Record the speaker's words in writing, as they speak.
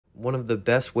One of the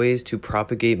best ways to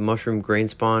propagate mushroom grain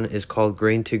spawn is called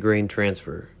grain-to-grain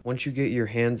transfer. Once you get your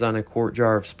hands on a quart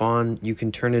jar of spawn, you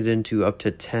can turn it into up to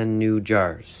 10 new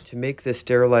jars. To make the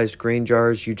sterilized grain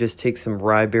jars, you just take some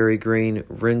rye berry grain,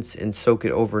 rinse and soak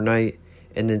it overnight,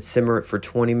 and then simmer it for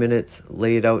 20 minutes,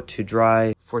 lay it out to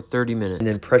dry for 30 minutes, and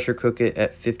then pressure cook it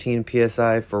at 15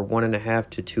 psi for 1.5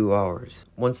 to 2 hours.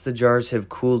 Once the jars have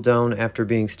cooled down after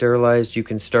being sterilized, you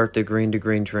can start the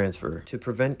grain-to-grain transfer. To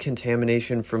prevent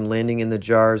contamination from landing in the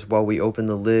jars while we open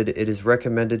the lid, it is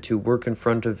recommended to work in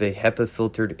front of a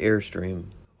HEPA-filtered airstream.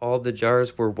 All the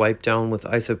jars were wiped down with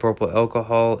isopropyl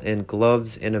alcohol, and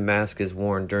gloves and a mask is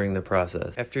worn during the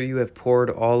process. After you have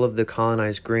poured all of the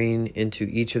colonized grain into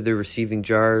each of the receiving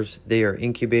jars, they are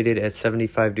incubated at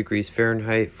 75 degrees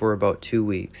Fahrenheit for about 2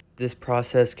 weeks. This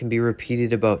process can be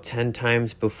repeated about 10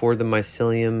 times before the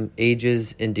mycelium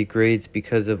ages and degrades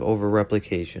because of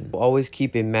over-replication. Always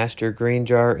keep a master grain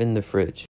jar in the fridge.